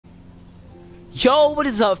Yo, what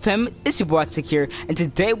is up, fam? It's your boy Tick here, and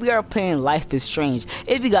today we are playing Life is Strange.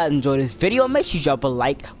 If you guys enjoyed this video, make sure you drop a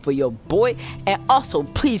like for your boy, and also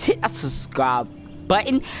please hit that subscribe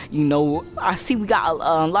button. You know, I see we got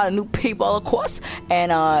a lot of new people, of course,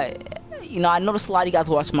 and you know, I noticed a lot of you guys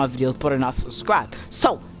watch my videos but are not subscribed.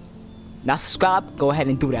 So, not subscribed, go ahead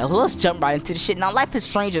and do that. Let's jump right into the shit. Now, Life is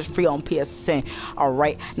Strange is free on PSN.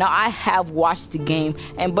 Alright, now I have watched the game,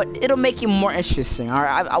 but it'll make it more interesting.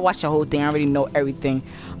 Alright, I watched the whole thing. I already know everything.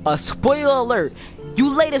 Spoiler alert,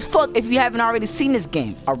 you late as fuck if you haven't already seen this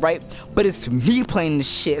game. Alright, but it's me playing this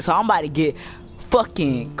shit, so I'm about to get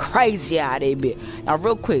fucking crazy out of it, bit. Now,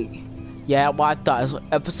 real quick, yeah, what I thought it was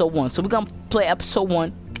episode 1. So we're gonna play episode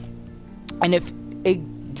 1, and if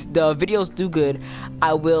the videos do good,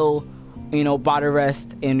 I will, you know, buy the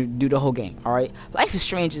rest and do the whole game. Alright, Life is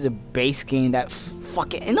Strange is a base game that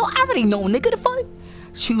fucking, you know, I already know, nigga. The fuck,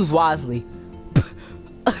 choose wisely.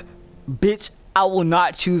 Bitch, I will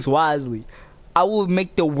not choose wisely. I will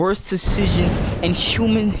make the worst decisions in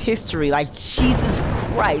human history. Like, Jesus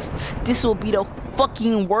Christ, this will be the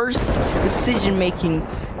fucking worst decision making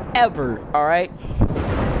ever. Alright,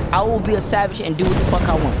 I will be a savage and do what the fuck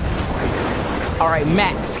I want. Alright,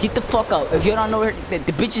 Max, get the fuck up. If you don't know her, the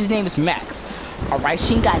bitch's name is Max. Alright,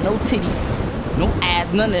 she ain't got no titties, no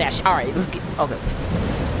ass, none of that shit. Alright, let's get, okay.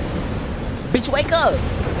 Bitch, wake up.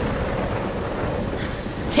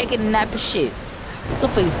 Taking a nap and shit. Her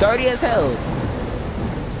face dirty as hell.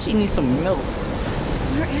 She needs some milk.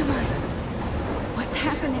 Where am I? What's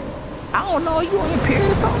happening? I don't know, you on your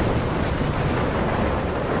period or something?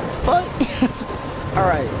 Fuck.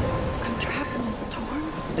 Alright. I'm trapped in a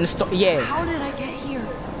storm? In the storm, yeah. How did I get here?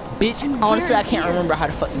 Bitch, And honestly, I where is can't here? remember how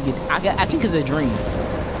the fuck you get. I think it's a dream.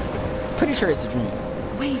 Pretty sure it's a dream.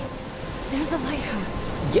 Wait, there's the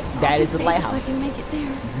lighthouse. Yeah, that is the Safe lighthouse. If I can make it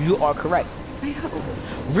there. You are correct. I hope.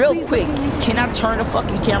 Real Please quick, let me make it. can I turn the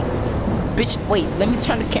fucking camera? Bitch, wait, let me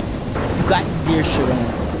turn the camera. You got beer shirt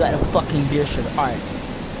on. You got a fucking beer shirt. Alright.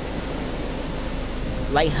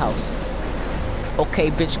 Lighthouse.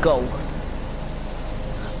 Okay, bitch, go.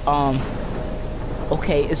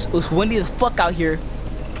 Okay, it's windy as fuck out here.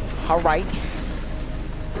 Alright.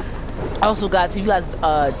 Also, guys, if you guys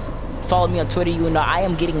follow me on Twitter, you know I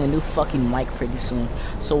am getting a new fucking mic pretty soon.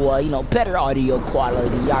 So, you know, better audio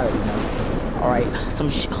quality. You already know. Alright, some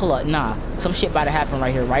shit. Hold up, nah. Some shit about to happen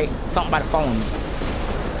right here, right? Something about to follow me.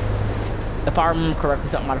 If I remember correctly,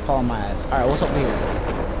 something about to follow my ass. Alright, what's over here?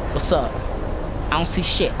 What's up? I don't see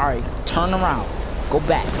shit. Alright, turn around. Go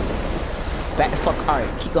back. Back the fuck. Alright,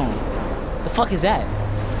 keep going. The fuck is that?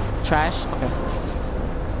 Trash? Okay.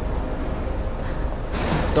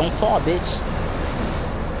 Don't fall, bitch.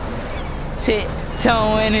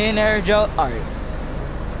 Tiptoeing in her joke. Alright.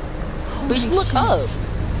 Bitch, look shit. up.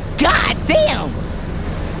 God damn!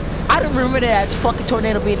 I don't remember that fucking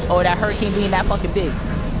tornado being, or that hurricane being that fucking big.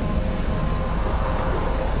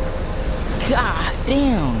 God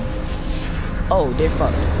damn. Oh, they're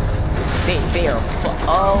fucked. They are fucked.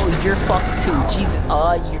 Oh, you're fucked too. Jesus.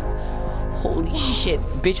 Oh, you. Holy shit.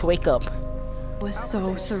 Bitch, wake up. It was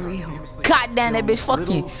so surreal. God damn, that bitch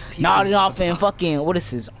fucking nodding off and fucking, what is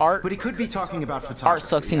this, art? But he could be talking about photography. Art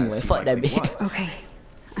sucks anyway. as he Fuck that likely bitch. was. Okay,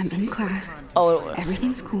 I'm in class. Oh,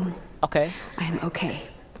 Everything's cool. okay. I'm okay.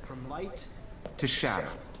 From light to shadow,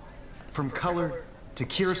 from color to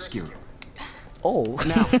chiaroscuro. Oh.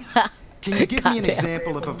 Now, can you give me an Goddamn.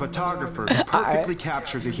 example of a photographer who perfectly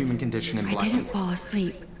captured the human condition in I black? didn't fall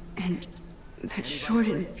asleep, and that sure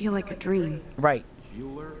didn't feel like a dream. Right.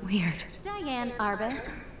 Weird. Diane Arbus.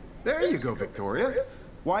 There you go, Victoria.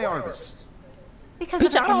 Why Arbus? Because Bitch,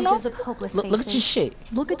 of the I don't know. images of hopeless Look at your faces. shit.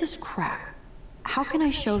 Look at this crap. How can I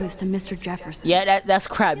show this to Mr. Jefferson? Yeah, that's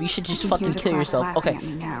crap. You should just fucking Here's a kill crap yourself. laughing Okay. at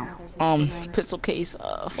me now. Pistol case,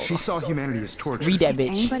 She saw humanity as torture. read that If bitch.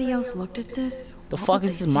 anybody else looked at this, The what fuck would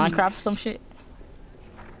is they this, think? Minecraft or some shit?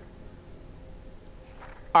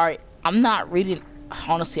 Alright, I'm not reading.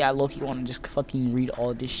 Honestly, I low-key want to just fucking read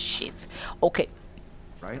all this shit. Okay.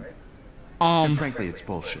 Right? And Um, frankly, it's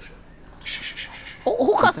bullshit.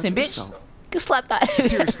 who cussing, that bitch? yourself. Get slapped that.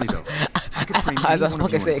 Seriously though, I could frame I any was one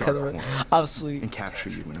of fucking you say in it a because dark corner I'm sweet. and capture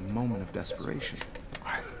you in a moment of desperation.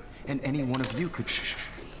 And any one of you could.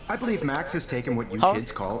 I believe Max has taken what you Huh?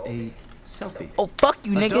 kids call a selfie. Oh, fuck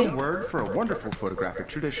you, A dumb nigga. word for a wonderful photographic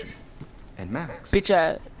tradition. And Max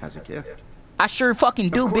Bitch, has a gift. I sure fucking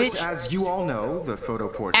do, Of course, bitch. as you all know, the photo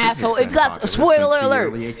portrait Asshole, has if been you guys, popular spoiler since the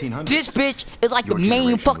alert, early 1800s. this bitch is like Your the main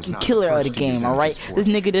generation was fucking not the killer of the first to use game, alright? images for This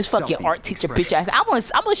nigga, this fucking selfie art teacher bitch expression.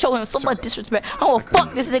 ass. I'm gonna show him so much Sir, disrespect. I'm gonna I couldn't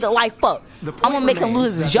fuck this resist. nigga life up. The I'm point gonna make him remains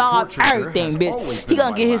lose that his the job, portraiture everything, has bitch. always He been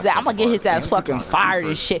gonna get his ass. vitalized I'm gonna get his by ass fucking photography fired for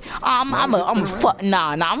and shit. as I'm long as it's been fuck. Nah,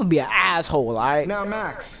 I'm gonna be an asshole, alright? Now,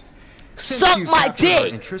 Max, since Suck you've my captured our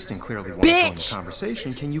dick, interest and clearly want to join the bitch.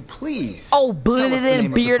 conversation, can you please Oh, tell us blended the in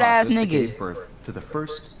name of the beard ass process that nigga. gave birth to the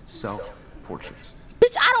first self-portraits?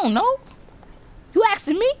 Bitch, I don't know. You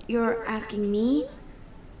asking me? You're asking me?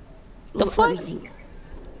 The Let fuck? me think.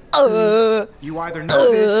 You either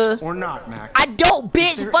know this or not, Max. I don't, Is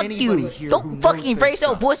bitch. there Fuck anybody you. here who Don't knows fucking their raise your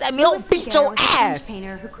stuff? voice at me. Don't beat your ass.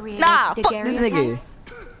 Nah, fuck this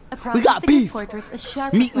nigga. We got beef.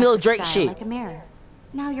 Meat Mill Drake shit. Like a mirror.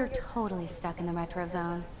 Now you're totally stuck in the retro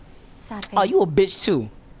zone. Sad face. Oh, you a bitch too.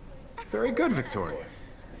 Very good, Victoria.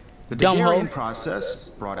 The Dumb hoe. Daguerrean process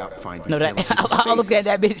brought out fine No, detail that- of people's I'll look at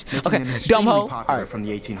that faces, bitch. making Okay, them dumb extremely hoe. popular Alright. from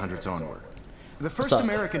the 1800s onward. The first up?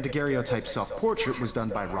 American daguerreotype self-portrait was done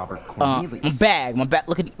by Robert Cornelius. My bag.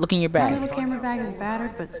 Look in your My little bag. camera bag is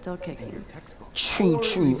battered, but still kicking. True.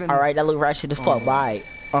 even- All right, that look ratchet as fuck. Bye.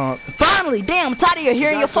 Finally, damn, I'm tired of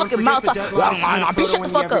hearing your Guys, don't fucking mouth. forget the deadline Bitch, photo shut in the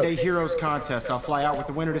fuck up. Everyday Heroes contest. I'll fly out with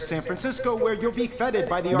the winner to San Francisco, where you'll be feted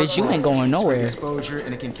by the art Bitch, you world. ain't going It's great nowhere. exposure,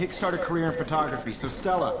 and it can kickstart a career in photography. So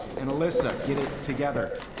Stella and Alyssa, get it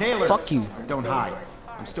together. Taylor, Fuck you. Don't hide.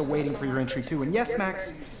 I'm still waiting for your entry too. And yes,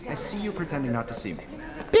 Max, I see you pretending not to see me.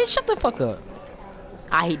 Bitch, shut the fuck up.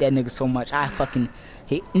 I hate that nigga so much. I fucking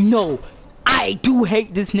hate. No, I do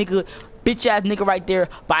hate this nigga, bitch ass nigga right there.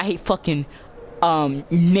 But I hate fucking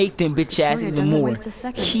Nathan bitch ass Victoria even doesn't more. waste a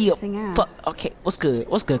second He a kissing ass. fuck. Okay, what's good?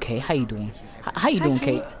 What's good, Kate? How you doing? How you doing,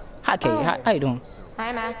 Kate? Hi, Kate. How you doing?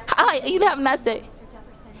 Hi, Max. Hi. You have a nice day.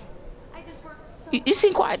 You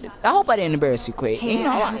seem quiet. I hope I didn't embarrass you, Kate. Hey, You know,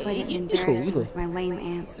 I hope I didn't you embarrass cool. you You cool. with my lame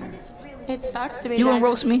answer. It sucks to be You gonna dragged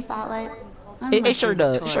roast into the me? spotlight. I'm It lucky, sure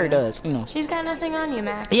does. It sure Victoria. does. You know. She's got nothing on you,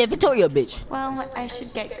 Max. Yeah, Victoria, bitch. Well, I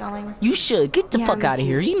should get going. You should get the Yeah, fuck me out of too.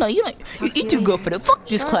 here. You know, you to you too good later. for that. Fuck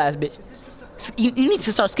this Sure. class, bitch. You need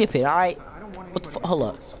to start skipping, all right? What the fuck? Hold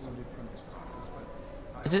up.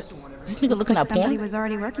 Is this nigga looking at Somebody porn? was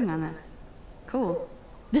already working on this. Cool.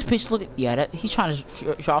 This bitch looking. Yeah, that he's trying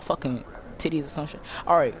to show off fucking titties or some shit.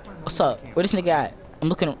 All right, what's up? Where this nigga at? I'm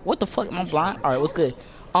looking. What the fuck? Am I blind? All right, what's good?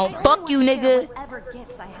 Fuck you, nigga.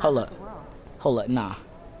 Hold up, nah.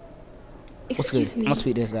 What's good? Excuse me. I'm gonna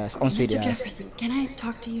speed this ass. I'm gonna speed Mr. this ass. Jefferson, can I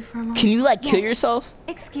talk to you for a moment? Can you like kill Yes. yourself?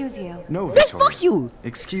 Excuse you. No, Bitch, Victoria. fuck you.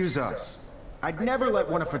 Excuse us. I'd never let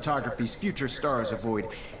one of photography's future stars avoid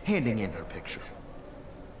handing in her picture.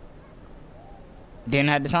 Didn't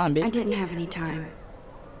have the time, I bitch. didn't have any time.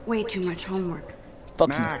 Way too much homework. Fuck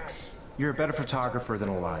you. Max, you're a better photographer than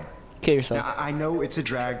a liar. Kill yourself. Now, I know it's a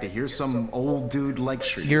drag to hear some old dude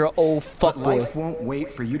lecture you. You're an old But fuckboy. life won't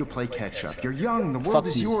wait for you to play catch up. You're young, the world Fuck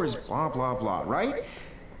is you. yours, blah, blah, blah, right?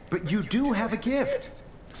 But you do have a gift.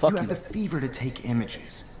 Fuck you have you. the fever to take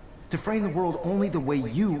images, to frame the world only the way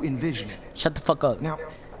you envision it. Shut the fuck up. Now,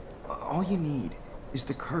 all you need is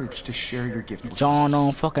the courage to share your gift with John others.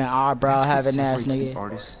 on fucking eyebrow That's what having ass separates the nigga.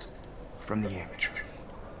 artist from the amateur.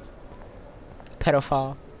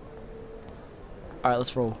 Pedophile. Alright,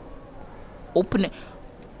 let's roll. Open it. You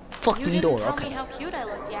Fucking didn't door, tell okay. me how cute I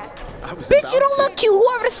looked yet. Bitch, you don't look cute.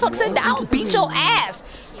 Whoever this fuck said that, I'll beat your ass.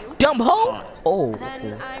 Dumb hoe. Oh.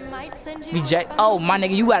 Then I might send you Reject. a Oh, my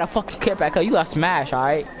nigga, you gotta fucking care back up. You gotta smash,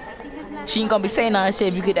 alright? She ain't gonna be saying none of that shit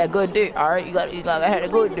if you get that good dick, alright? You gotta have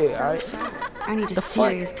that good dick, alright? I need a The fuck?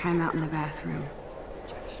 serious timeout in the bathroom.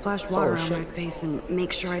 Splash water on shit. my face and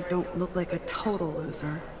make sure I don't look like a total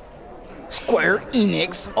loser. Square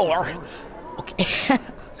Enix or. Okay.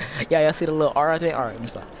 Yeah, y'all see the little R thing? Alright, I'm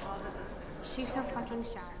sorry. She's so fucking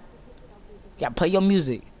sharp. Yeah, play your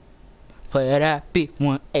music. Play that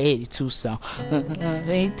B182 song.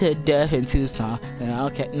 Ain't to death in Tucson.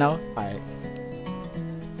 Okay, no? Alright.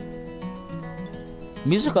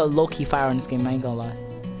 Music are low key fire in this game, I ain't gonna lie.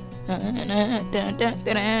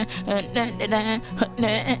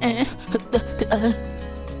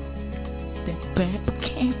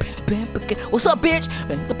 What's up, bitch?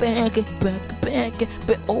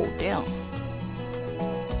 Oh, damn.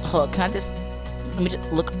 Hold on, can I just. Let me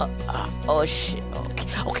just look up. Oh, shit. Okay.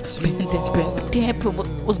 What's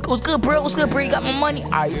good, bro? What's good, bro? You got my money?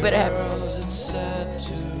 Alright, you better have it.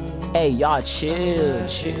 Hey, y'all, chill.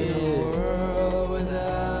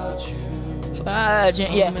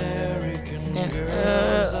 Yeah.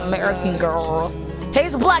 American girl. Hey,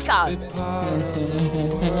 it's a black guy.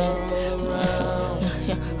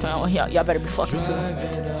 Y'all better be fucking too.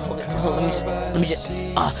 Okay, let me just.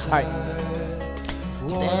 Alright.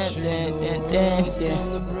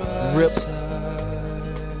 Rip.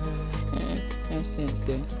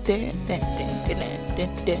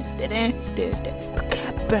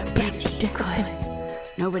 Good.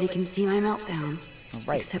 Nobody can see my meltdown.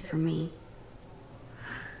 Right. Except for me.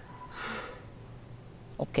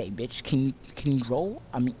 Okay, bitch, can you roll?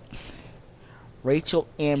 I mean, Rachel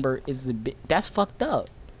Amber is a bit. That's fucked up.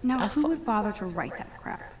 Now, That's who would bother to write that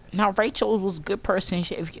crap? Now Rachel was a good person.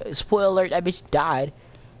 Spoiler alert, that bitch died.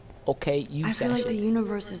 Okay, you I said feel like shit. the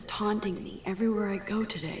universe is taunting me everywhere I go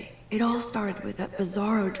today. It all started with that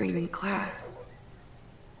bizarro dream in class.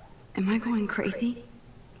 Am I going crazy?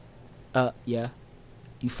 Yeah.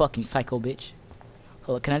 You fucking psycho bitch.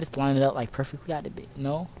 Hold on, can I just line it up like perfectly out the bit?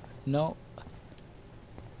 No? No?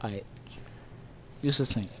 Alright. Use the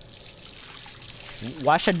same.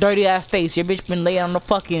 Wash your dirty ass face. Your bitch been laying on the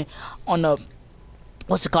fucking,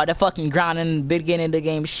 what's it called? The fucking ground in the beginning of the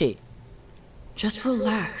game shit. Just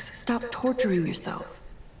relax. Stop torturing yourself.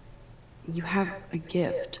 You have a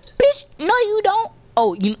gift. Bitch, no you don't.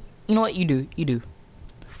 Oh, you know what? You do. You do.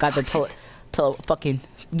 Got the fucking,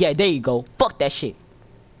 yeah, there you go. Fuck that shit.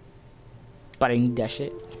 But I need that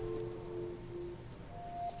shit.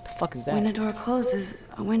 The fuck is that? When a door closes,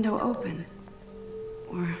 a window opens.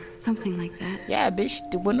 Or something like that. Yeah, bitch,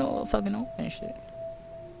 the window fucking open and shit.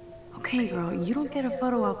 Okay, girl, you don't get a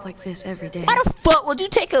photo op like this every day. Why the fuck would you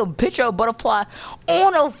take a picture of a butterfly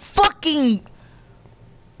on a fucking...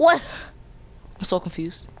 What? I'm so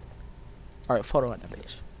confused. Alright, photo on that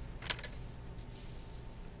bitch.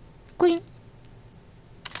 Clean.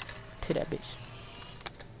 To that bitch.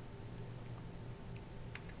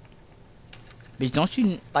 Bitch, don't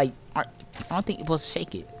you, like... I don't think you're supposed to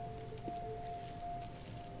shake it.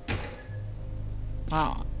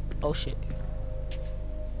 Oh shit.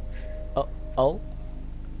 Oh.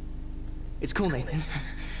 It's cool, Nathan.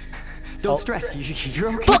 Don't stress.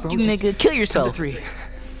 You're okay, Fuck bro. you, nigga. Kill yourself. Count to 3.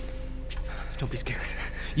 Don't be scared.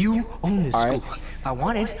 You own this school. If I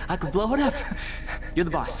wanted, I could blow it up. You're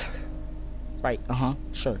the boss. Right.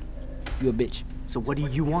 Sure. You a bitch. So what do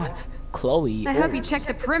you want? Chloe. I hope you check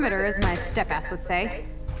the perimeter, as my step-ass would say.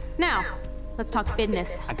 Now, let's talk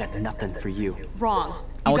business. I got nothing for you. Wrong.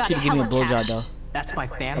 I want you got to give me a hella blowjob cash. though. That's my I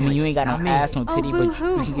family. mean, you ain't got no not me. ass, no titty, Oh, but you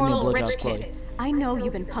boo-hoo, can give poor me a little blowjob, rich Chloe. kid. I know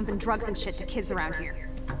you've been pumping drugs and shit to kids around here.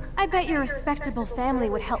 I bet your respectable family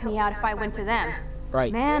would help me out if I went to them.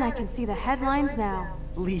 Right. Man, I can see the headlines now.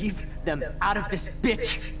 Leave them out of this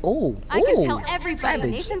bitch. Oh. I can tell everybody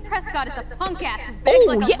savage. Nathan Prescott is a punk ass who begs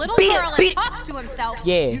like yeah, a little beat it, girl beat and it. talks to himself.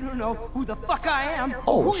 Yeah. You don't know who the fuck I am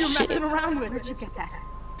Oh, or who you're shit. messing around with. Where'd you get that?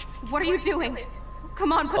 What are you doing?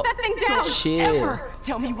 Come on, put that thing down. Shit. Ever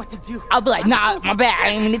tell me what to do. I'll be like, nah, my bad. I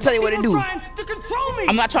ain't even tell you what to do. Trying to control me.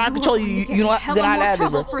 I'm not trying to control you. You know what? Hell, Good more night,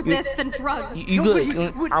 trouble bro. for this than drugs. You good?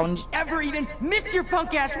 Nobody would I don't- ever even miss your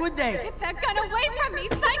punk ass, would they? Get that gun away from me,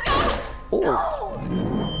 psycho! Oh.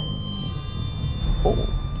 Oh.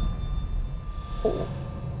 Oh.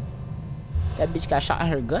 That bitch got shot in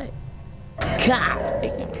her gut. God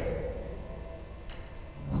damn.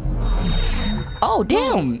 Oh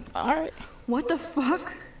damn. All right. What the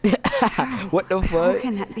fuck? What the How fuck?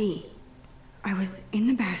 can that be? I was in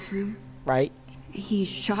the bathroom. Right. He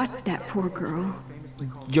shot that poor girl.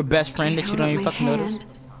 Your best friend that you held don't up even my fucking notice. hand,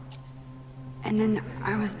 And then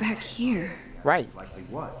I was back here. Right. Likely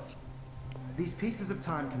was. These pieces of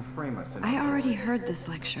time can frame us in I already heard this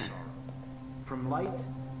lecture. from light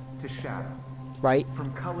to shadow, Right.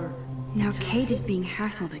 from color. Now Kate is being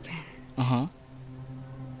hassled again. Uh-huh.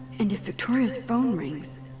 And if Victoria's phone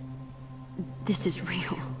rings, this is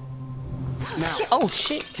real. Now, Oh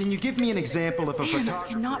shit. can you give me an example of a Man, I photographer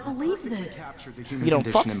cannot believe that this. captured the human You don't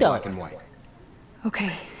condition in fucked up. black and white?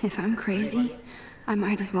 Okay, if I'm crazy, I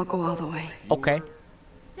might as well go all the way. Okay.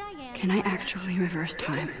 Can I actually reverse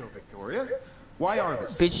time? Go, Victoria. Why are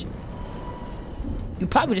this? Bitch. You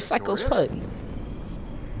probably just psycho as fuck.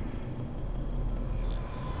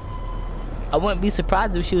 I wouldn't be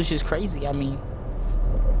surprised if she was just crazy. I mean.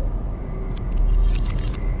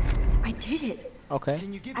 I did it. Okay.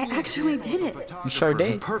 Can you give I me an actually example did of a it. photographer You sure who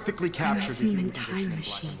did. perfectly I'm a captured the human human condition time in black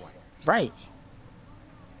machine. and white. Right.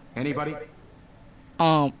 Anybody?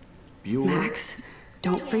 Bueller? Max,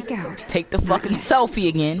 don't freak out. Take the fucking selfie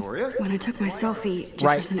again. Victoria? When I took my selfie,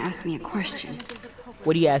 Right. Jefferson asked me a question.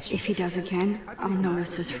 What do you ask you? If he does again, I'll know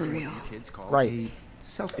this is for real. Kids call Right. a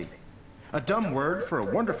selfie. A dumb word for a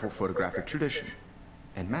wonderful photographic tradition.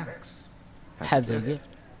 And Max Has a gift.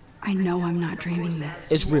 I know I'm not dreaming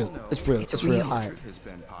this. It's real. It's real. It's real. real. Alright. has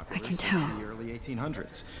been popular I can since tell. the early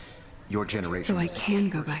 1800s. Your generation. So I was can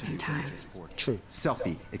go back in time. True.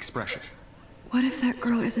 selfie expression. What if that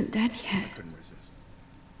girl isn't dead yet? Couldn't resist.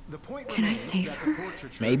 The point Can I remains save that her? the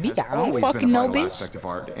portraiture Maybe, has I don't always fucking been a know, vital bitch. aspect of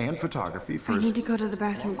art and photography for I need to go to the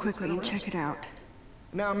bathroom quickly and check it out.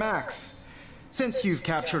 Now, Max, since you've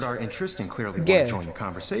captured our interest and clearly want Yeah. to join the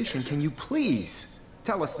conversation, can you please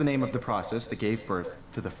tell us the name of the process that gave birth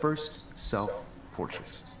to the first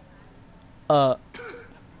self-portraits? I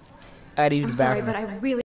need the I'm sorry, bathroom. but I really